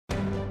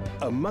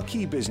A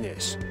Mucky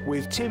Business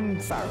with Tim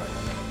Farron.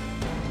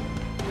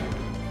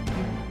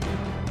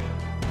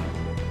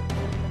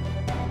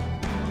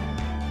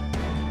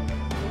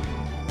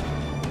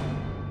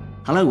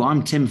 Hello,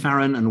 I'm Tim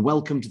Farron, and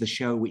welcome to the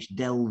show which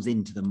delves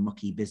into the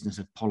mucky business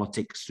of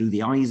politics through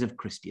the eyes of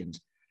Christians.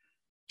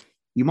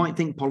 You might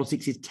think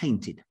politics is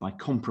tainted by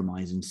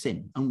compromise and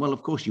sin, and well,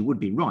 of course you would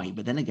be right,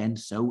 but then again,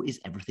 so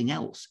is everything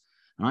else.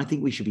 And I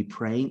think we should be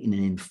praying in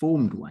an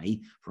informed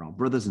way for our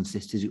brothers and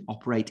sisters who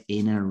operate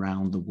in and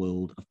around the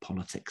world of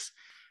politics.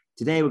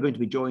 Today, we're going to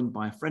be joined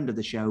by a friend of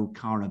the show,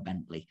 Cara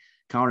Bentley.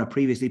 Cara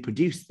previously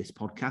produced this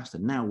podcast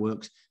and now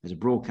works as a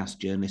broadcast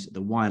journalist at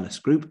the Wireless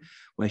Group,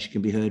 where she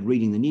can be heard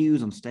reading the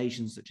news on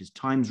stations such as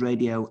Times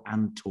Radio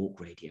and Talk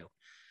Radio.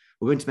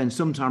 We're going to spend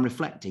some time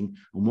reflecting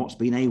on what's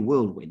been a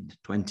whirlwind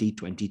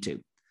 2022.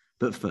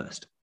 But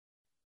first,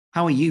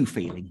 how are you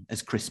feeling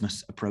as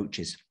Christmas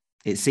approaches?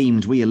 It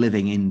seems we are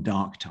living in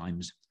dark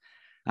times.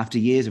 After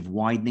years of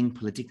widening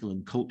political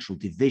and cultural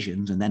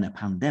divisions and then a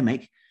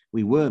pandemic,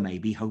 we were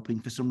maybe hoping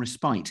for some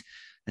respite,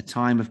 a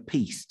time of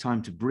peace,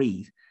 time to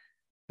breathe.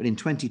 But in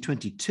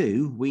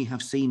 2022, we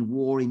have seen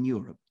war in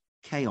Europe,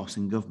 chaos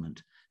in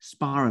government,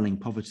 spiralling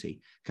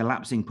poverty,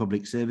 collapsing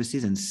public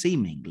services, and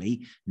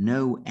seemingly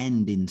no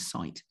end in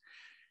sight.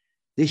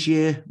 This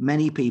year,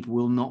 many people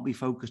will not be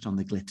focused on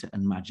the glitter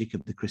and magic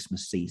of the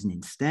Christmas season.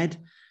 Instead,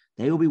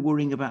 they will be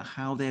worrying about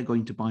how they're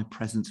going to buy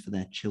presents for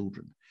their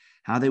children,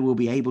 how they will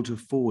be able to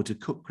afford to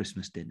cook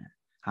Christmas dinner,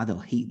 how they'll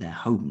heat their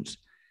homes.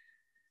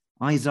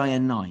 Isaiah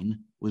 9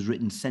 was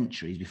written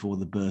centuries before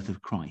the birth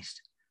of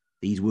Christ.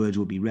 These words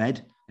will be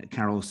read at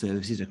carol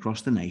services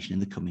across the nation in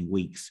the coming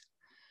weeks.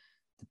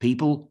 The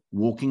people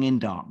walking in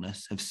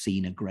darkness have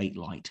seen a great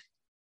light.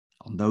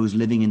 On those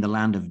living in the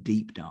land of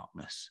deep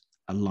darkness,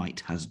 a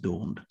light has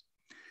dawned.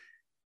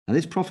 Now,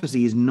 this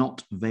prophecy is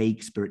not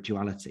vague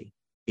spirituality.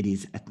 It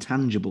is a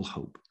tangible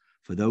hope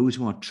for those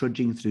who are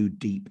trudging through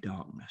deep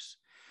darkness.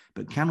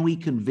 But can we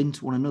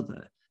convince one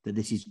another that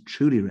this is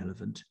truly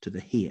relevant to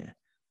the here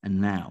and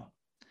now?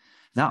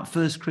 That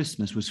first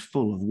Christmas was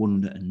full of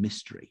wonder and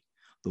mystery.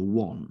 The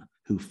one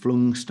who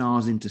flung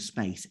stars into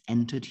space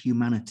entered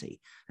humanity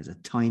as a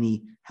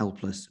tiny,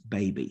 helpless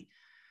baby.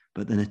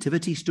 But the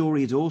nativity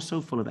story is also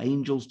full of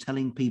angels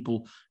telling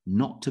people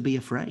not to be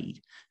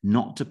afraid,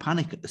 not to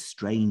panic at the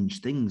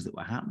strange things that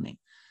were happening.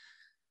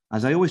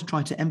 As I always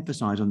try to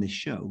emphasize on this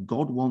show,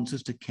 God wants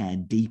us to care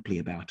deeply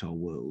about our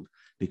world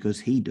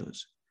because he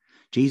does.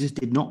 Jesus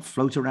did not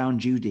float around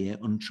Judea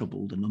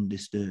untroubled and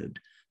undisturbed.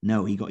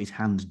 No, he got his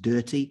hands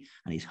dirty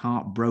and his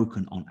heart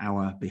broken on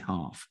our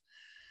behalf.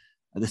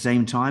 At the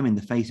same time, in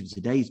the face of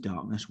today's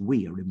darkness,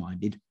 we are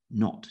reminded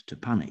not to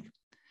panic.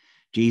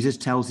 Jesus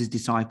tells his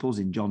disciples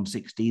in John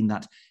 16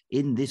 that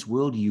in this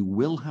world you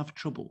will have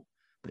trouble,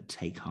 but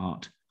take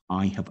heart,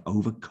 I have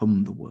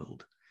overcome the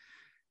world.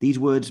 These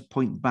words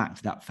point back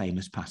to that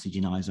famous passage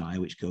in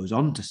Isaiah, which goes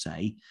on to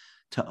say,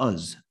 to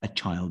us a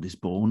child is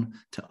born,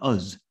 to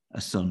us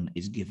a son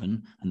is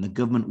given, and the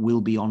government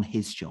will be on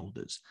his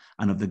shoulders,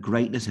 and of the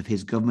greatness of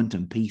his government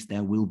and peace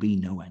there will be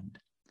no end.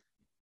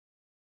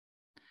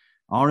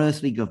 Our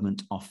earthly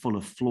government are full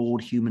of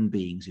flawed human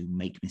beings who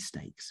make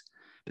mistakes.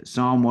 But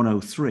Psalm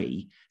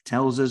 103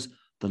 tells us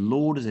the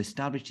Lord has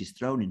established his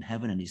throne in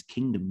heaven and his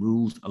kingdom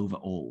rules over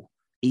all,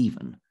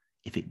 even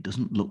if it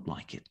doesn't look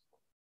like it.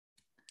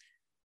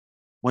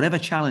 Whatever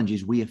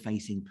challenges we are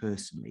facing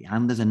personally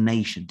and as a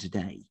nation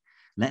today,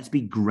 let's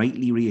be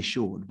greatly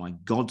reassured by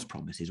God's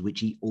promises, which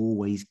he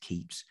always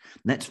keeps.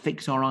 Let's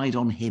fix our eyes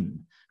on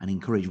him and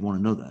encourage one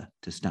another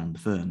to stand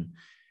firm.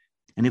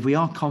 And if we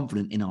are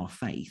confident in our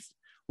faith,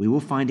 we will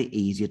find it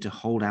easier to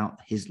hold out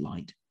his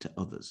light to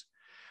others.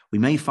 We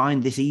may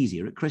find this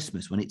easier at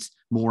Christmas when it's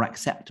more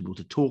acceptable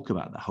to talk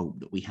about the hope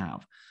that we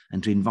have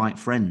and to invite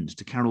friends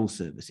to carol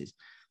services.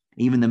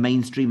 Even the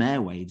mainstream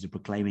airwaves are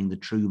proclaiming the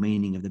true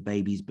meaning of the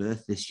baby's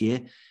birth this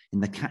year in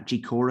the catchy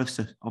chorus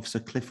of Sir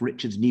Cliff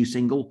Richard's new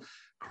single,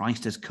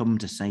 Christ has come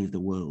to save the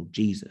world,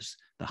 Jesus,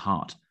 the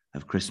heart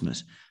of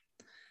Christmas.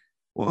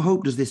 What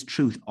hope does this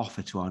truth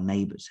offer to our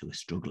neighbours who are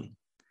struggling?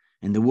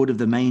 In the wood of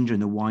the manger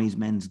and the wise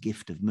men's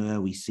gift of myrrh,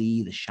 we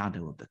see the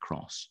shadow of the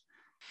cross.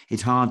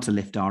 It's hard to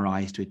lift our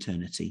eyes to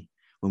eternity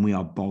when we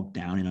are bogged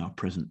down in our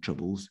present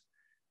troubles.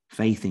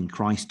 Faith in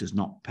Christ does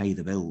not pay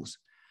the bills,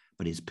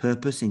 but his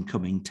purpose in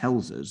coming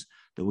tells us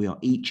that we are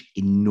each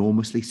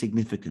enormously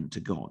significant to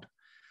God,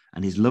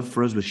 and his love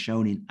for us was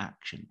shown in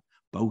action,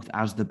 both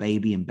as the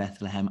baby in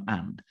Bethlehem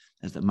and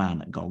as the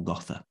man at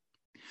Golgotha.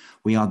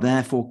 We are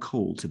therefore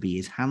called to be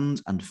his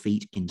hands and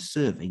feet in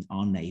serving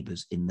our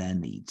neighbours in their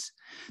needs.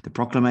 The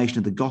proclamation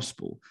of the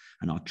gospel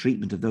and our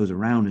treatment of those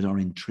around us are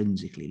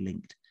intrinsically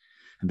linked.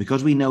 And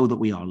because we know that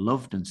we are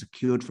loved and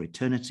secured for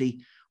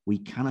eternity, we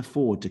can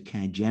afford to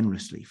care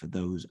generously for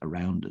those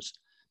around us.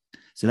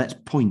 So let's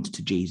point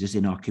to Jesus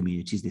in our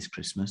communities this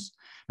Christmas.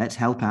 Let's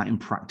help out in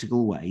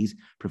practical ways,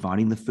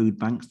 providing the food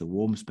banks, the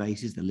warm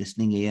spaces, the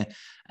listening ear,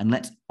 and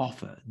let's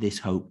offer this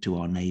hope to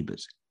our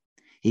neighbours.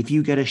 If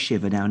you get a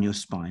shiver down your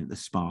spine at the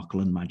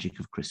sparkle and magic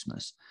of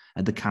Christmas,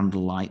 at the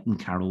candlelight and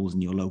carols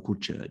in your local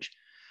church,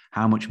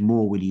 how much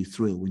more will you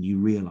thrill when you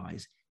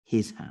realise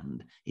his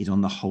hand is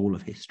on the whole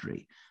of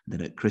history,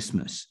 that at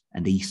Christmas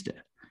and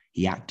Easter,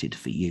 he acted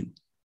for you.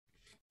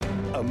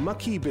 A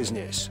Mucky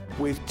Business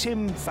with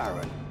Tim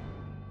Farron.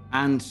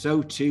 And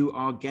so to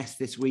our guest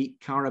this week,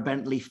 Cara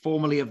Bentley,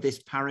 formerly of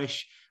this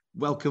parish.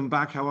 Welcome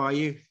back. How are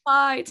you?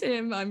 Hi,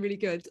 Tim. I'm really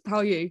good. How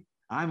are you?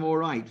 I'm all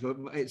right.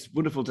 It's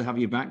wonderful to have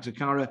you back. So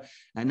Cara,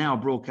 now a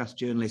broadcast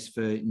journalist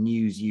for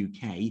News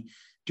UK,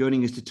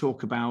 joining us to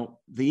talk about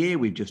the year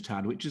we've just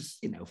had, which is,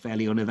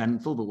 fairly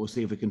uneventful, but we'll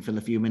see if we can fill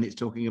a few minutes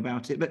talking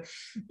about it. But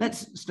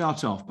let's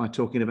start off by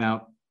talking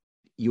about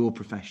your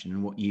profession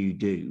and what you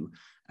do.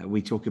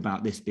 We talk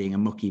about this being a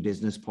mucky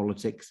business,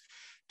 politics.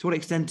 To what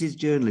extent is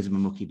journalism a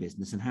mucky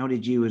business, and how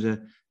did you as a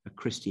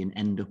Christian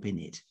end up in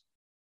it?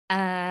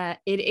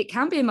 It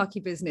can be a mucky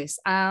business.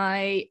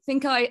 I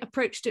think I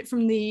approached it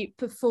from the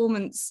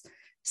performance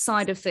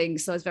side of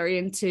things. So I was very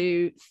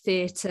into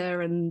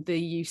theatre and the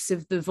use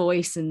of the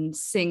voice and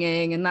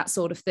singing and that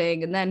sort of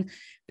thing. And then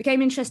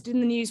became interested in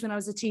the news when I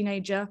was a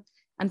teenager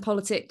and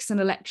politics and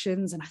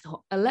elections. And I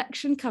thought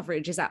election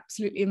coverage is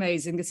absolutely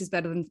amazing. This is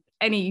better than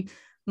any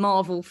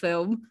Marvel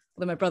film,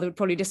 although my brother would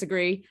probably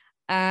disagree.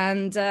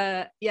 And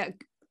I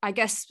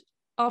guess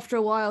after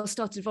a while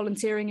started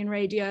volunteering in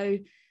radio,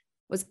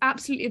 was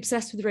absolutely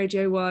obsessed with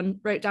Radio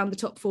 1, wrote down the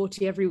top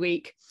 40 every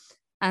week.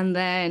 And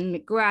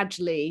then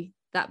gradually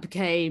that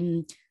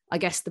became, I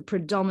guess, the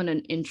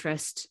predominant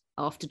interest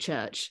after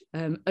church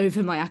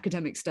over my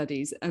academic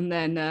studies, and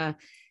then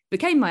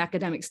became my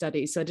academic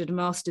studies. So I did a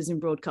master's in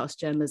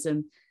broadcast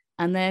journalism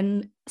and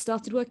then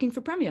started working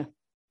for Premier.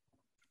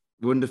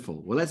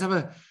 Wonderful. Well, let's have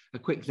a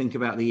quick think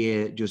about the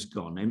year just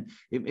gone. And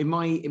in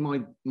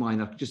my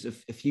mind, just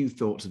a few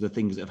thoughts of the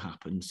things that have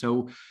happened.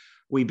 So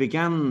we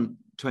began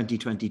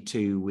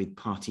 2022 with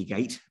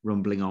Partygate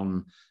rumbling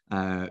on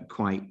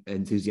quite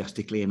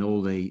enthusiastically in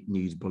all the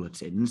news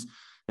bulletins.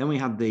 Then we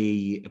had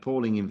the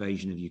appalling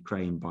invasion of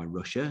Ukraine by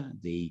Russia,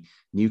 the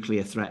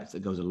nuclear threat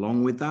that goes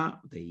along with that,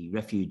 the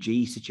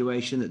refugee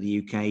situation that the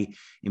UK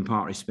in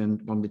part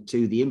responded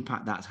to, the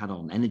impact that's had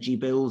on energy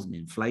bills and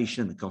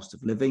inflation and the cost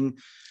of living.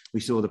 We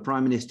saw the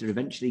Prime Minister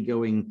eventually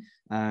going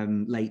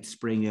late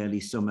spring, early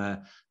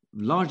summer,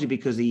 largely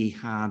because he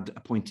had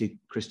appointed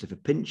Christopher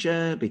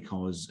Pincher,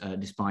 because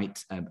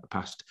despite a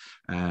past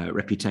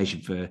reputation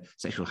for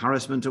sexual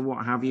harassment or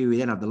what have you, he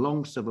then had the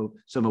long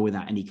summer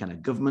without any kind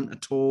of government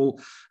at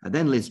all.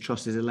 Then Liz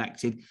Truss is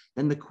elected.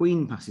 Then the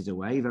Queen passes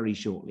away very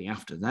shortly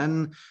after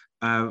then.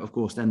 Of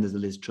course, then there's the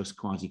Liz Truss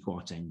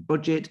quasi-quartang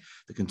budget.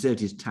 The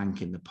Conservatives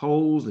tank in the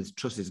polls. Liz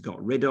Truss is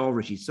got rid of.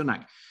 Rishi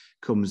Sunak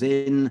comes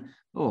in.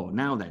 Oh,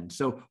 now then.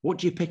 So what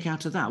do you pick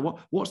out of that?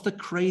 What's the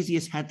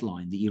craziest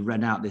headline that you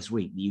read out this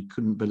week that you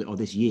couldn't believe, or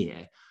this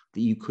year, that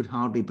you could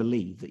hardly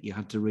believe that you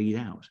had to read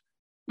out?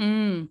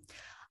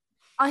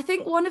 I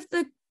think one of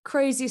the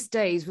craziest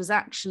days was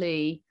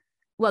actually,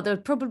 well, there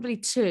were probably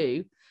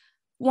two.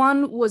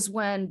 One was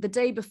when the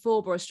day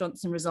before Boris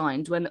Johnson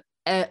resigned, when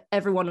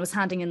everyone was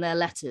handing in their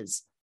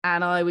letters.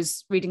 And I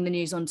was reading the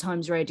news on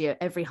Times Radio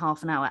every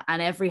half an hour.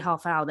 And every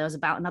half hour, there was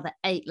about another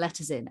 8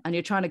 letters in. And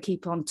you're trying to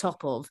keep on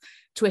top of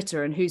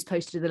Twitter and who's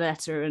posted the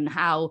letter and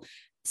how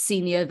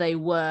senior they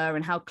were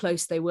and how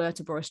close they were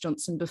to Boris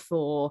Johnson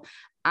before.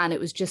 And it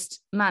was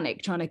just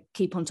manic trying to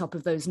keep on top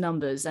of those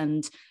numbers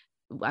and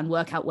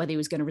work out whether he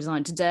was going to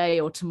resign today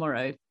or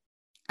tomorrow.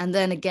 And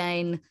then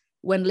again,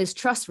 when Liz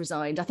Truss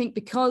resigned, I think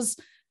because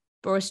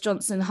Boris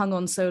Johnson hung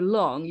on so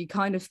long, you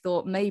kind of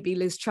thought maybe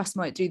Liz Truss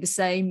might do the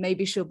same.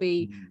 Maybe she'll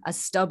be as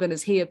stubborn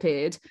as he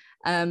appeared.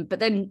 But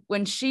then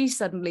when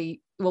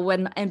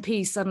when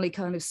MPs suddenly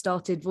kind of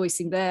started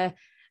voicing their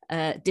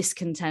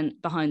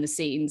discontent behind the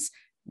scenes,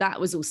 that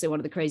was also one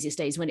of the craziest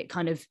days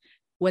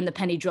when the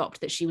penny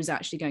dropped that she was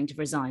actually going to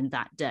resign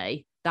that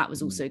day. That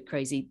was also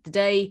crazy. The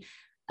day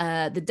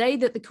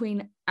that the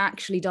Queen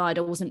actually died,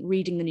 I wasn't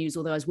reading the news,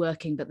 although I was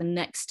working, but the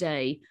next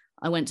day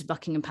I went to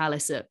Buckingham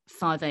Palace at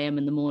 5 a.m.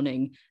 in the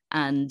morning.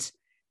 And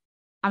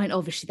I mean,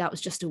 obviously that was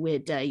just a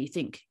weird day. You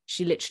think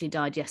she literally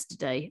died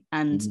yesterday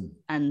and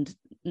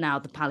now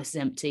the palace is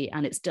empty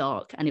and it's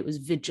dark and it was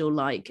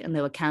vigil-like and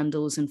there were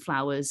candles and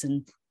flowers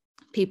and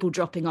people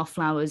dropping off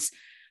flowers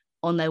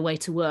on their way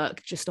to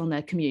work, just on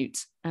their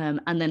commute.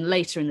 And then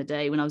later in the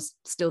day when I was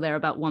still there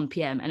about 1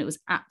 p.m. and it was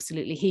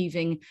absolutely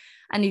heaving.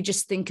 And you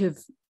just think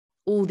of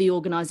all the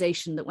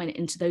organisation that went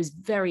into those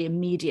very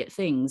immediate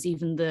things,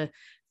 even the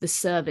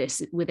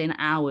service within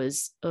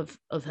hours of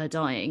her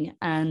dying.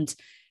 And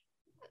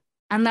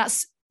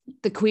that's,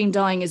 the Queen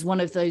dying is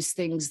one of those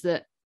things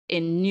that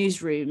in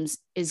newsrooms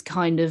is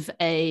kind of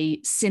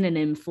a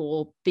synonym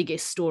for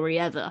biggest story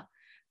ever.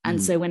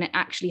 And so when it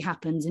actually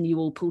happens and you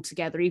all pull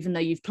together, even though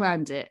you've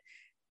planned it,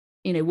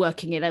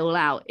 working it all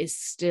out is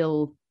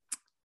still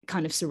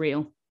kind of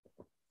surreal.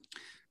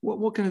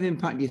 What kind of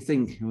impact do you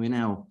think we're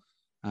now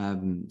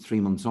 3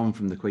 months on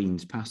from the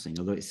Queen's passing,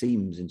 although it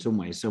seems in some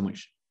ways so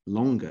much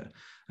longer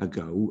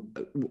ago?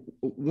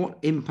 What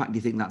impact do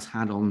you think that's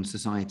had on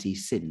society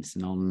since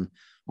and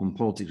on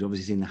politics? We've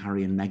obviously seen the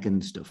Harry and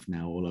Meghan stuff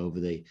now all over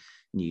the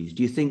news.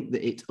 Do you think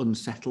that it's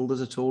unsettled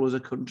us at all as a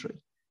country?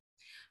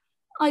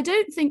 I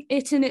don't think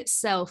it in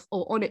itself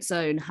or on its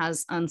own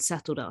has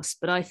unsettled us,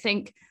 but I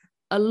think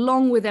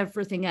along with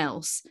everything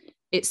else,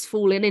 it's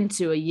fallen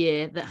into a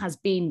year that has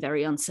been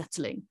very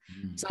unsettling.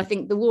 So I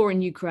think the war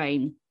in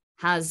Ukraine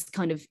has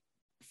kind of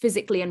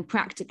physically and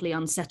practically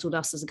unsettled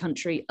us as a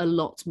country a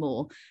lot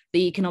more.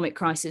 The economic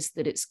crisis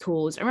that it's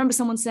caused. I remember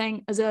someone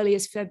saying as early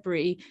as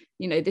February,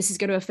 this is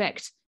going to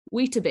affect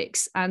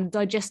Weetabix and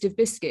digestive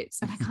biscuits.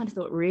 And I kind of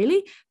thought,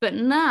 really? But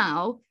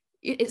now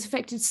it's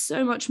affected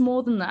so much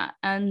more than that.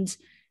 And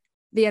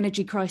the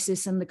energy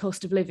crisis and the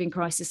cost of living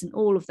crisis and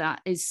all of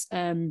that is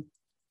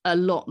a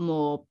lot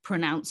more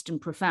pronounced and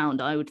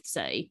profound, I would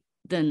say,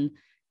 than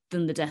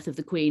the death of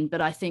the Queen.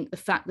 But I think the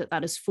fact that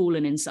that has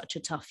fallen in such a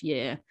tough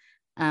year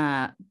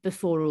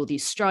before all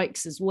these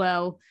strikes as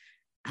well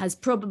has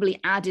probably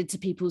added to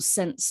people's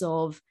sense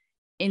of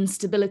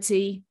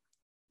instability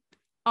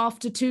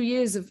after 2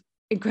 years of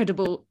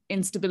incredible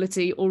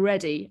instability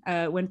already,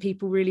 when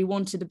people really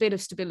wanted a bit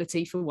of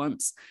stability for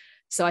once.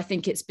 So I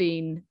think it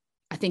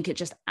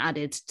just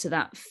added to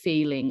that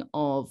feeling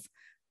of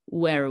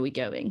where are we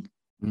going?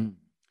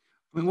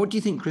 I mean, what do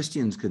you think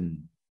Christians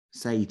can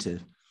say to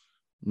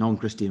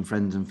non-Christian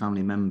friends and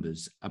family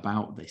members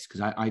about this?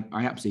 Because I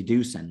absolutely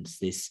do sense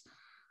this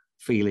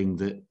feeling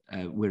that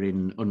we're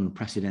in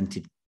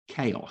unprecedented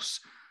chaos.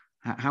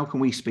 How can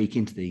we speak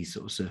into these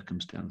sort of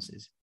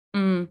circumstances?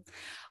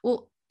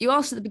 Well, you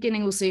asked at the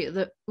beginning also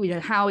that,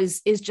 how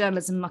is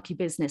journalism mucky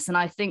business? And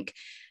I think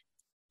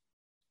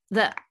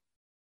that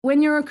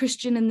when you're a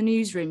Christian in the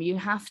newsroom, you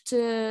have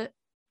to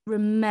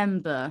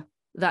remember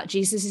that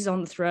Jesus is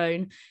on the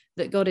throne,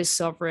 that God is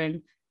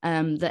sovereign,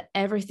 that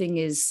everything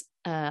is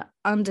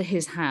under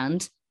his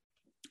hand.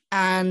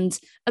 And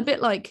a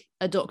bit like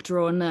a doctor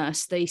or a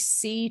nurse, they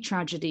see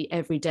tragedy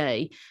every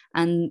day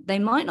and they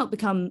might not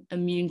become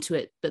immune to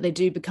it, but they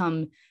do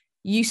become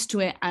used to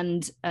it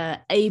and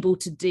able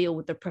to deal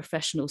with the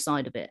professional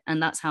side of it.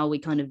 And that's how we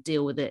kind of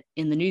deal with it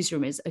in the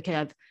newsroom is,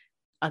 okay,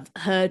 I've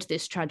heard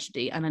this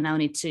tragedy and I now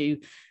need to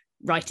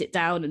write it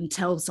down and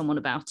tell someone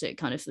about it,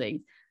 kind of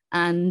thing.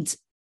 And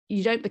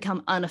you don't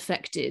become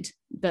unaffected,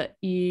 but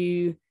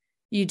you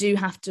do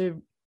have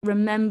to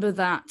remember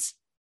that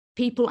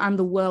people and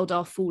the world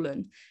are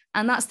fallen.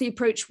 And that's the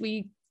approach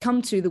we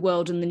come to the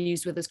world and the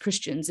news with as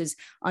Christians is,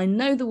 I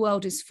know the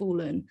world is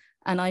fallen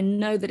and I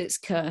know that it's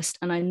cursed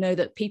and I know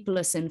that people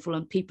are sinful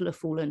and people are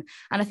fallen.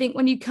 And I think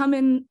when you come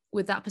in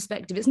with that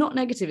perspective, it's not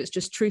negative, it's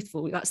just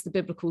truthful. That's the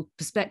biblical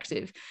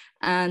perspective.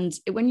 And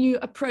when you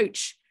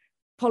approach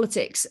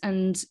politics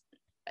and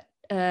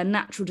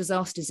natural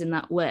disasters in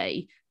that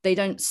way, they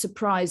don't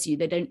surprise you,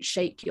 they don't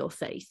shake your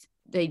faith.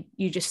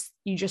 You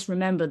just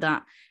remember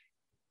that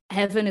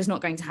heaven is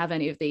not going to have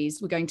any of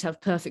these. We're going to have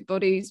perfect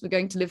bodies. We're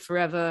going to live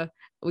forever.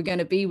 We're going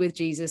to be with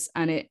Jesus,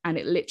 and it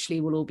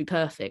literally will all be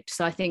perfect.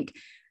 So I think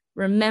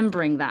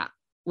remembering that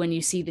when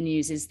you see the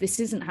news is this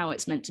isn't how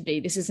it's meant to be.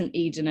 This isn't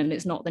Eden, and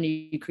it's not the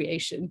new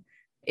creation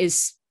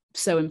is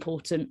so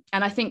important.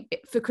 And I think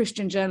for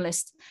Christian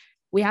journalists,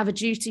 we have a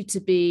duty to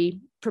be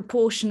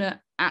proportionate,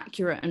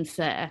 accurate, and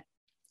fair.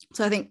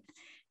 So I think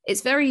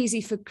it's very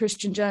easy for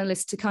Christian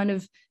journalists to kind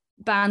of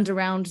band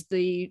around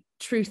the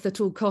truth at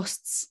all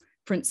costs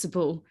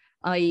principle,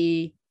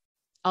 i.e.,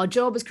 our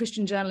job as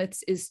Christian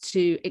journalists is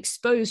to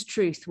expose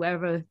truth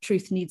wherever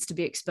truth needs to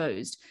be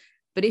exposed.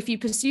 But if you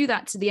pursue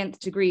that to the nth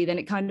degree, then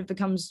it kind of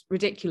becomes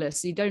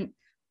ridiculous. I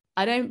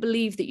don't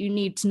believe that you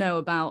need to know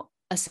about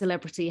a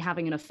celebrity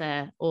having an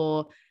affair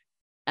or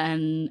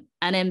an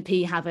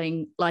MP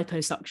having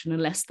liposuction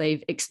unless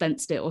they've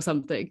expensed it or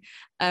something.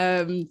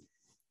 I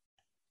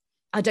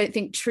don't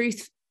think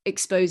truth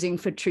exposing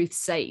for truth's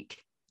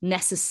sake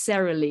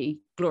necessarily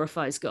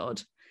glorifies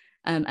God.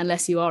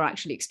 Unless you are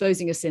actually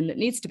exposing a sin that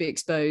needs to be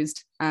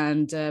exposed,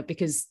 and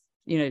because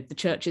the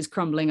church is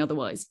crumbling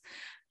otherwise.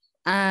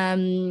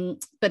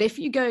 But if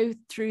you go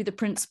through the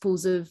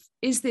principles of,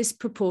 is this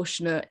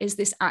proportionate, is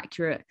this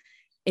accurate,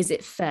 is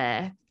it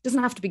fair, it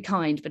doesn't have to be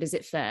kind, but is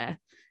it fair,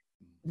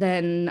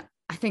 then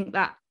I think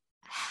that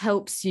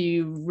helps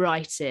you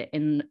write it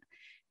in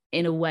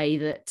a way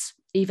that,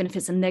 even if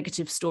it's a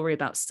negative story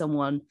about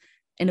someone,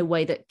 in a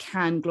way that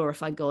can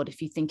glorify God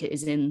if you think it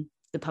is in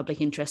the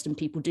public interest and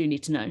people do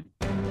need to know.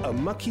 A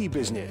Mucky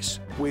Business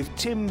with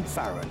Tim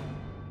Farron.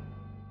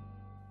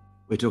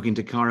 We're talking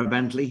to Cara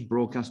Bentley,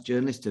 broadcast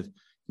journalist of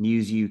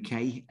News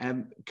UK.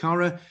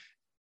 Cara,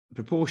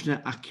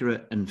 proportionate,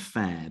 accurate and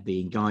fair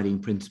being guiding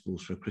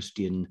principles for a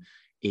Christian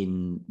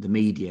in the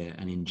media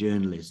and in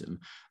journalism.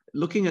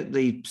 Looking at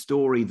the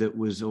story that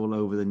was all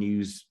over the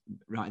news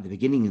right at the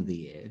beginning of the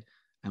year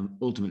and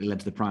ultimately led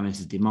to the Prime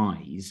Minister's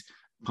demise,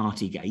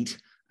 Partygate,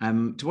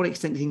 to what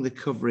extent do you think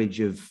the coverage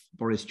of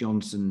Boris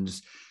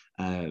Johnson's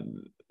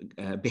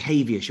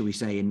behaviour, shall we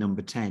say, in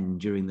number 10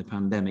 during the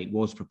pandemic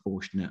was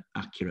proportionate,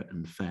 accurate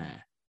and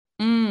fair?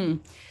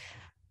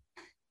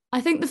 I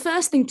think the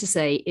first thing to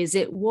say is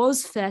it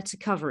was fair to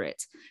cover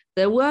it.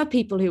 There were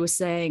people who were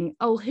saying,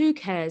 oh, who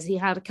cares? He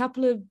had a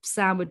couple of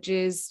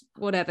sandwiches,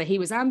 whatever. He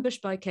was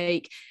ambushed by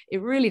cake.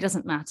 It really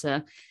doesn't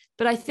matter.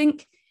 But I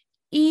think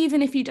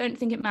even if you don't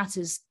think it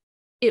matters,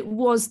 it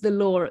was the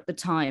law at the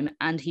time,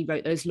 and he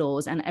wrote those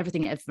laws, and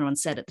everything everyone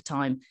said at the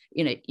time,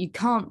 you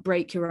can't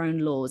break your own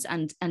laws.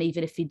 And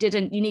even if he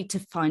didn't, you need to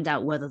find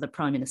out whether the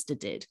Prime Minister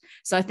did.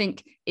 So I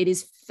think it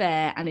is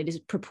fair and it is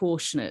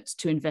proportionate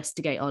to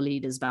investigate our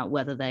leaders about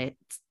whether they're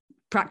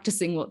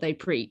practicing what they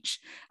preach.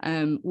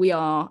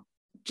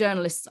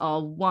 Journalists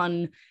are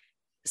one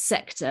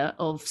sector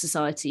of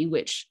society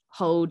which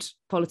hold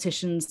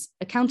politicians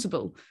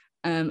accountable,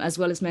 as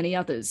well as many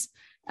others.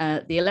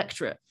 The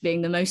electorate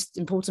being the most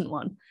important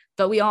one,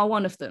 but we are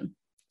one of them,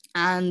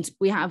 and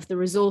we have the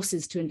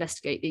resources to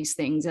investigate these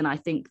things. And I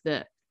think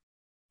that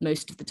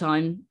most of the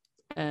time,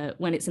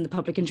 when it's in the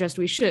public interest,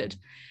 we should.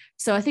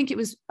 So I think it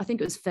was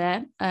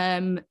fair.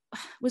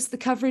 Was the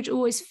coverage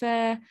always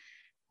fair?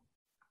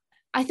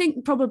 I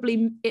think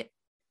probably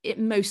it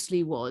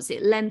mostly was.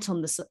 It leant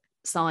on the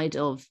side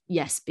of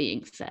yes,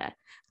 being fair.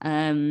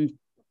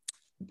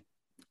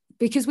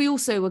 Because we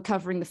also were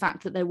covering the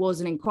fact that there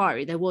was an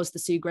inquiry, there was the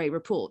Sue Gray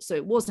report. So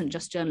it wasn't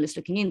just journalists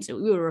looking into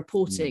it. We were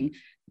reporting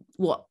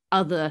what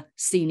other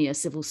senior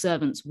civil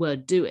servants were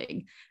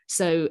doing.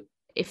 So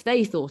if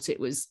they thought it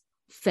was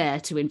fair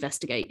to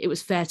investigate, it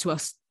was fair to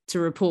us to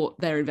report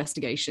their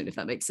investigation, if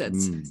that makes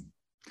sense. And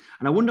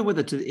I wonder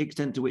whether, to the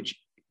extent to which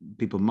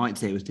people might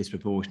say it was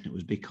disproportionate,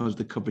 was because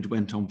the coverage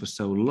went on for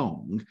so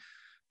long,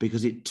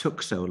 because it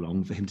took so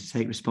long for him to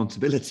take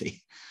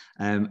responsibility.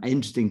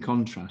 Interesting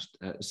contrast.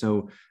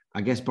 So I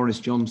guess Boris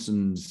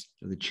Johnson's,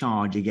 the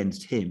charge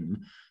against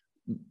him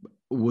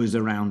was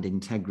around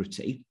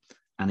integrity,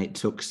 and it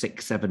took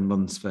 6-7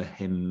 months for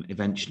him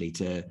eventually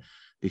to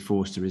be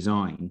forced to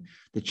resign.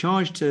 The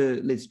charge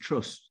to Liz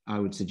Truss, I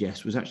would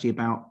suggest, was actually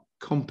about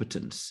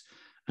competence,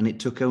 and it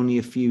took only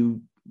a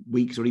few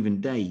weeks or even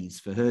days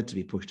for her to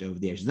be pushed over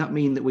the edge. Does that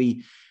mean that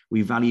we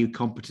value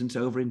competence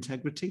over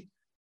integrity?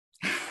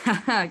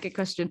 Good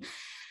question.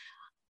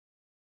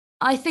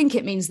 I think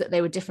it means that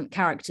they were different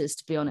characters,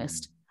 to be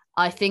honest.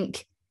 I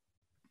think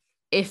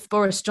if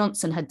Boris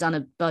Johnson had done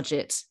a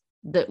budget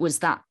that was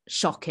that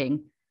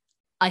shocking,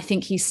 I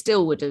think he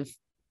still would have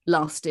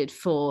lasted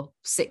for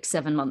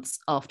 6-7 months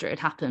after it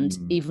happened,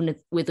 even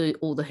with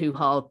all the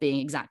hoo-ha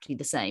being exactly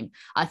the same.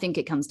 I think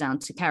it comes down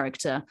to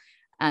character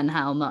and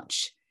how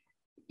much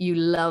you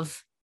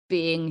love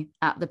being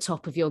at the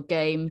top of your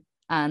game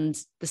and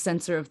the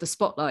center of the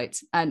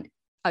spotlight. And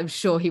I'm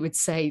sure he would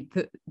say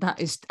that that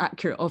is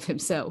accurate of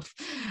himself.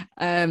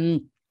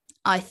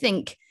 I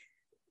think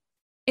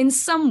in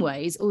some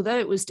ways, although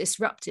it was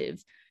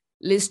disruptive,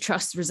 Liz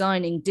Truss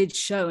resigning did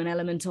show an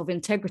element of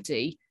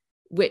integrity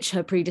which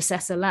her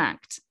predecessor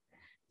lacked.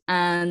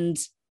 And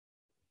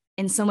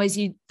in some ways,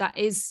 that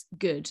is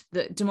good,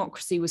 that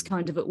democracy was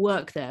kind of at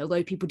work there.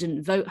 Although people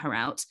didn't vote her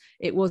out,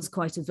 it was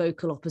quite a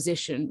vocal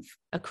opposition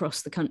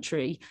across the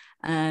country.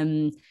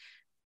 And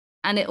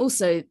it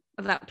also,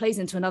 that plays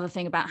into another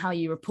thing about how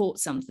you report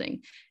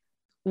something.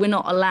 We're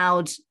not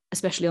allowed,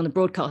 especially on the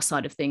broadcast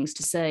side of things,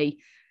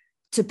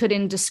 to put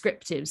in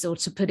descriptives or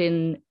to put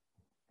in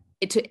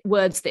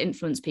words that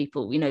influence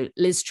people.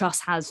 Liz Truss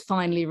has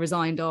finally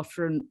resigned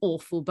after an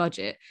awful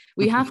budget.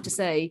 We have to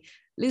say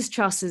Liz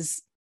Truss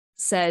has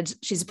said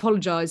she's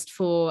apologised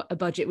for a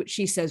budget which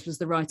she says was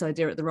the right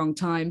idea at the wrong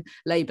time.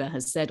 Labour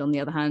has said, on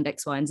the other hand,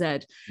 X, Y, and Z.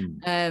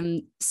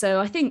 So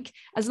I think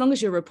as long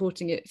as you're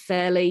reporting it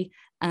fairly,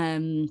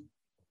 then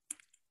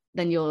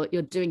you're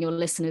doing your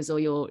listeners or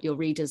your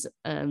readers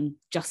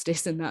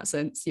justice in that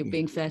sense. You're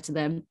being fair to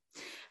them.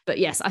 But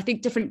yes, I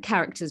think different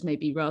characters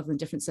maybe rather than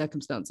different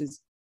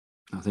circumstances.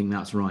 I think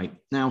that's right.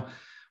 Now,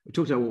 we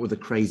talked about what was the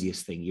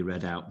craziest thing you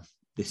read out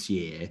this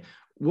year.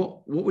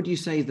 What would you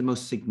say is the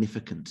most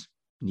significant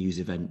news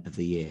event of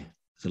the year?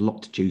 There's a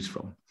lot to choose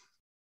from.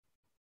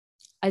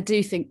 I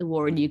do think the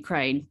war in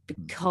Ukraine,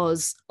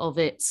 because of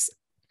its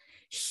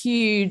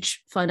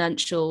huge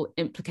financial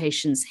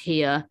implications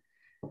here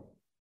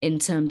in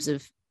terms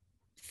of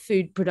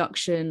food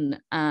production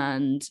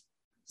and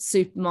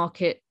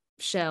supermarket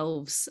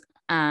shelves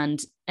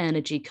and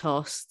energy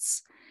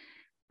costs.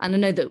 And I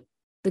know that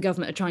the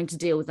government are trying to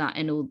deal with that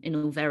in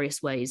all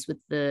various ways with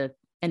the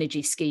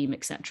energy scheme,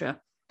 etc.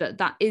 But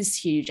that is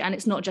huge, and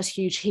it's not just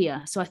huge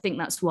here. So I think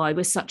that's why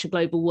we're such a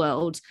global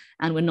world,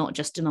 and we're not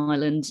just an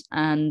island,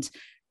 and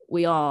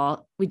we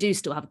do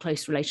still have a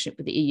close relationship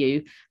with the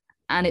EU,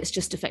 and it's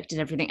just affected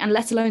everything, and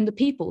let alone the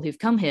people who've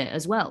come here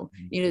as well.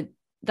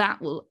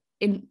 That will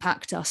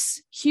impact us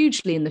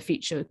hugely in the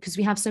future, because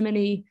we have so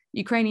many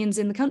Ukrainians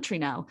in the country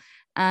now,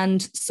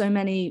 and so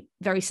many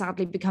very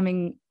sadly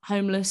becoming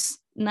homeless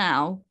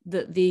now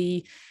that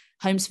the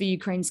Homes for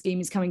Ukraine scheme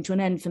is coming to an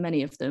end for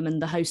many of them,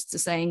 and the hosts are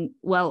saying,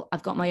 well,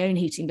 I've got my own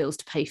heating bills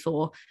to pay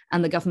for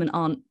and the government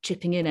aren't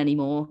chipping in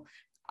anymore.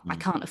 I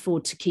can't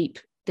afford to keep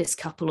this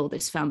couple or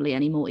this family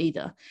anymore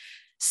either.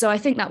 So I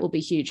think that will be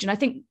huge, and I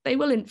think they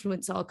will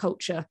influence our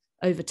culture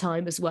over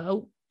time as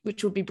well,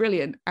 which will be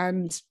brilliant.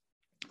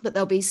 But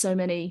there'll be so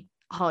many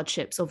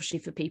hardships obviously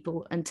for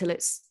people until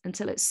it's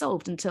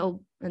solved,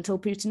 until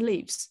Putin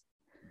leaves.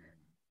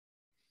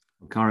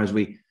 Well, Cara, as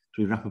we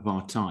wrap up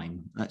our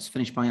time, let's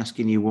finish by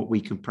asking you what we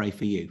can pray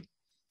for you.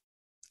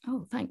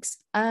 Oh, thanks.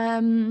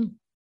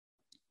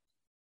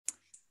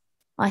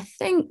 I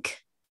think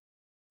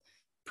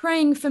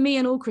praying for me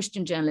and all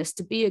Christian journalists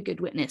to be a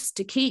good witness,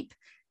 to keep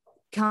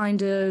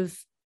kind of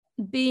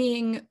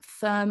being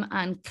firm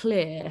and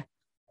clear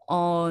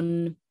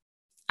on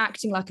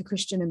acting like a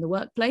Christian in the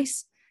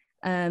workplace.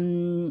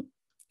 There's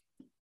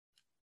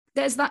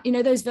that,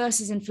 those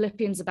verses in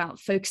Philippians about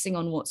focusing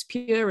on what's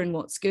pure and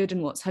what's good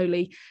and what's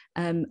holy.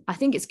 I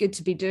think it's good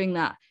to be doing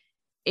that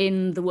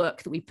in the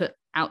work that we put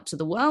out to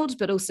the world,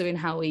 but also in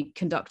how we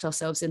conduct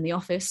ourselves in the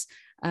office,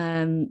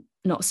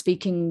 not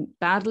speaking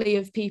badly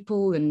of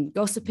people and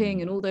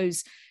gossiping and all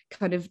those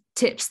kind of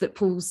tips that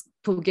Paul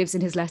gives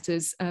in his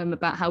letters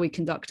about how we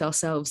conduct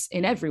ourselves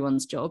in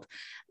everyone's job.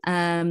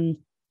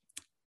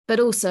 But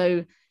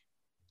also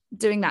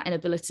doing that in a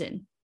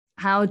bulletin.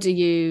 How do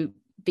you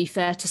be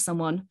fair to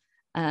someone?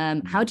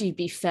 How do you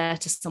be fair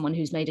to someone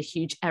who's made a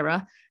huge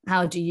error?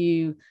 How do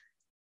you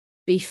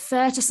be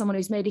fair to someone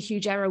who's made a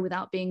huge error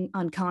without being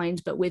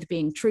unkind, but with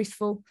being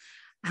truthful?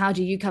 How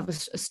do you cover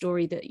a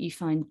story that you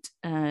find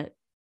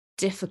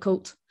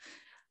difficult?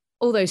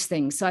 All those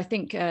things. So I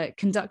think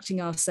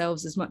conducting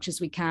ourselves as much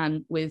as we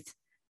can with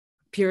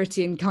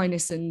purity and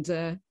kindness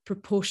and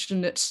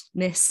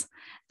proportionateness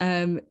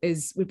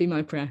would be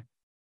my prayer.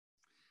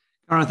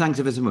 Cara, thanks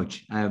ever so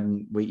much.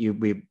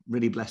 We're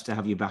really blessed to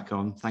have you back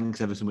on.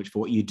 Thanks ever so much for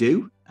what you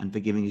do and for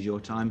giving us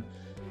your time.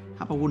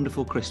 Have a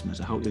wonderful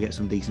Christmas. I hope you get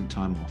some decent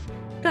time off.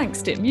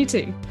 Thanks, Tim. You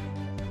too.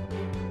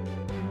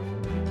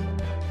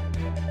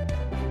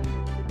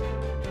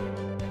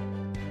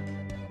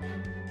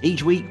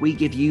 Each week, we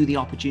give you the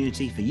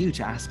opportunity for you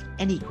to ask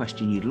any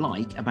question you'd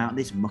like about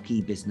this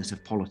mucky business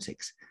of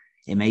politics.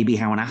 It may be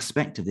how an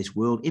aspect of this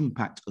world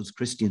impacts us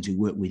Christians who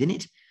work within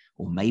it,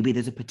 or maybe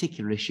there's a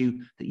particular issue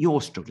that you're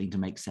struggling to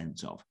make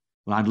sense of.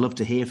 Well, I'd love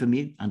to hear from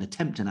you and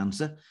attempt an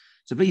answer.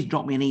 So please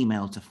drop me an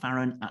email to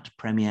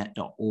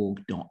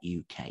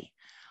farron@premier.org.uk.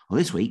 Well,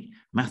 this week,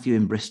 Matthew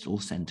in Bristol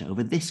sent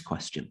over this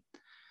question.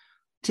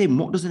 Tim,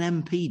 what does an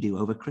MP do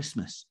over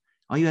Christmas?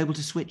 Are you able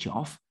to switch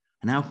off?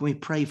 And how can we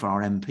pray for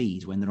our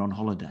MPs when they're on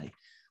holiday?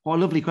 What a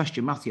lovely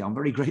question, Matthew. I'm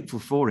very grateful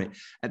for it.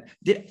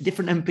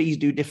 Different MPs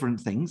do different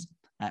things.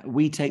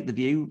 We take the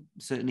view,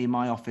 certainly in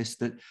my office,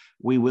 that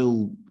we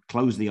will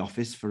close the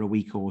office for a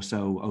week or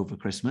so over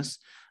Christmas,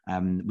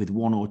 with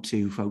one or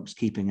two folks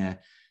keeping an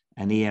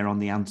ear on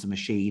the answer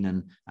machine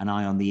and an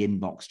eye on the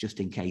inbox, just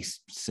in case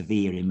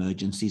severe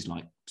emergencies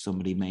like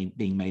somebody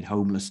being made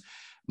homeless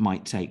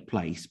might take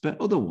place. But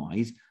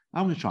otherwise,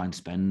 I'm going to try and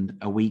spend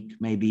a week,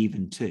 maybe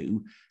even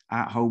two,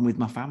 at home with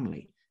my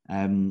family.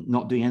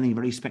 Not doing anything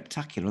very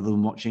spectacular other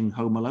than watching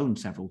Home Alone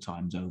several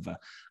times over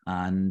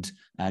and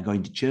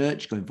going to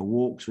church, going for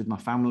walks with my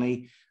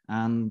family,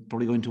 and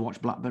probably going to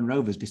watch Blackburn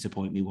Rovers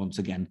disappoint me once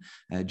again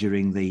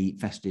during the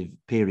festive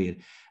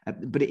period.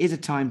 But it is a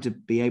time to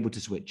be able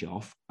to switch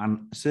off,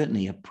 and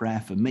certainly a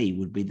prayer for me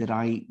would be that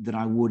I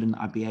would and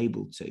I'd be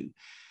able to.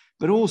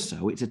 But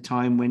also it's a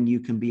time when you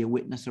can be a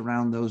witness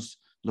around those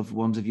loved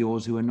ones of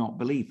yours who are not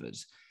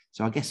believers.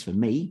 So I guess for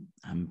me,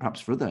 and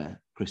perhaps for other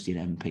Christian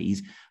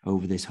MPs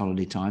over this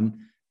holiday time,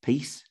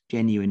 peace,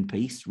 genuine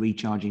peace,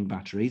 recharging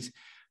batteries,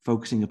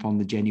 focusing upon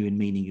the genuine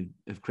meaning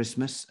of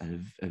Christmas,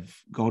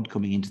 of God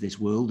coming into this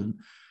world and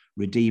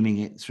redeeming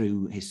it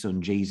through his son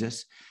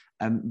Jesus.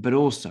 But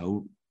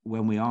also,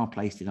 when we are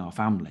placed in our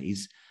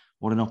families,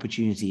 what an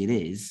opportunity it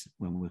is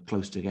when we're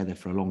close together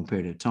for a long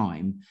period of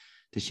time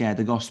to share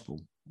the gospel.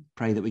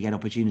 Pray that we get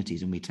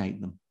opportunities and we take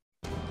them.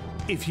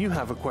 If you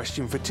have a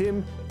question for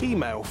Tim,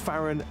 email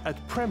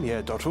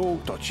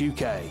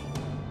farron@premier.org.uk.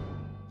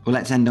 Well,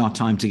 let's end our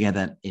time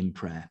together in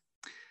prayer.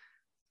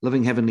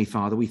 Loving Heavenly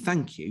Father, we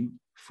thank you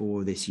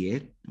for this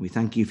year. We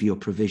thank you for your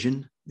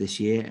provision this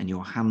year and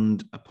your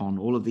hand upon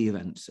all of the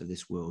events of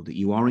this world, that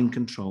you are in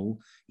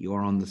control, you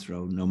are on the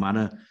throne, no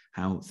matter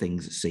how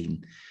things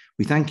seem.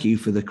 We thank you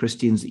for the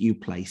Christians that you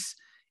place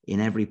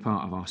in every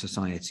part of our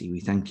society. We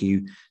thank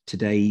you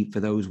today for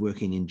those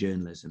working in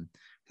journalism.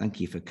 Thank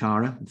you for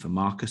Cara and for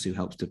Marcus, who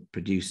helps to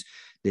produce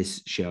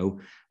this show.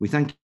 We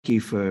thank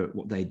you for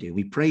what they do.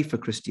 We pray for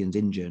Christians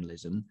in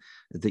journalism,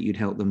 that you'd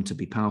help them to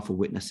be powerful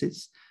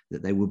witnesses,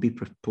 that they would be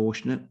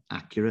proportionate,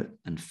 accurate,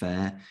 and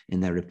fair in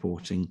their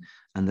reporting,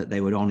 and that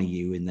they would honour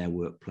you in their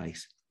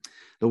workplace.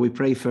 Lord, we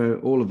pray for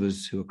all of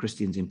us who are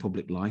Christians in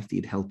public life, that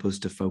you'd help us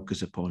to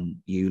focus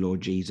upon you, Lord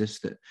Jesus,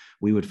 that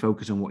we would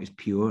focus on what is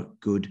pure,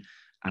 good,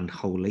 and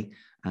holy,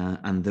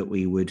 and that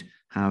we would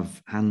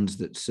have hands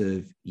that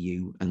serve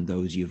you and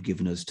those you've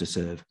given us to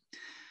serve.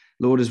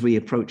 Lord, as we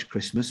approach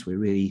Christmas, we're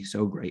really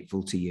so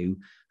grateful to you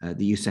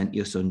that you sent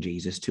your son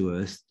Jesus to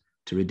earth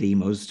to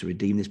redeem us, to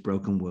redeem this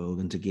broken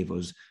world, and to give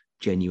us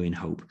genuine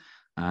hope.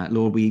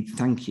 Lord, we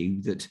thank you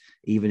that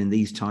even in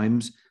these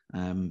times,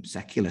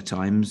 secular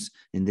times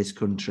in this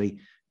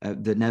country,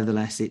 that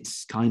nevertheless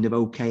it's kind of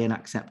okay and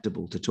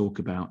acceptable to talk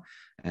about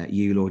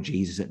you, Lord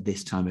Jesus, at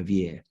this time of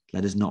year.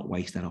 Let us not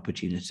waste that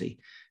opportunity.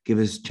 Give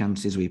us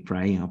chances, we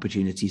pray,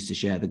 opportunities to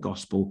share the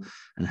gospel,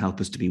 and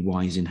help us to be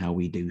wise in how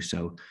we do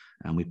so.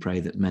 And we pray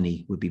that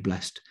many would be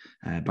blessed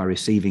by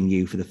receiving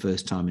you for the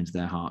first time into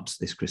their hearts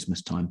this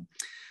Christmas time.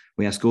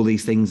 We ask all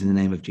these things in the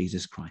name of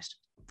Jesus Christ.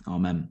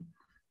 Amen.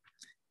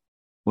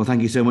 Well,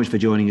 thank you so much for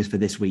joining us for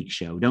this week's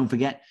show. Don't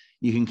forget,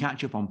 you can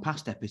catch up on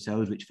past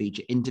episodes which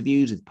feature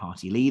interviews with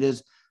party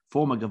leaders,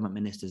 former government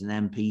ministers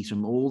and MPs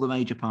from all the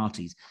major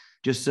parties.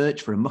 Just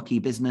search for A Mucky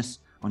Business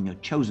on your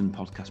chosen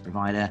podcast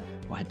provider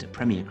or head to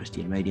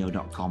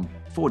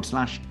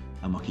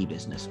premierchristianradio.com/A Mucky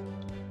Business.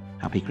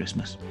 Happy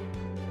Christmas.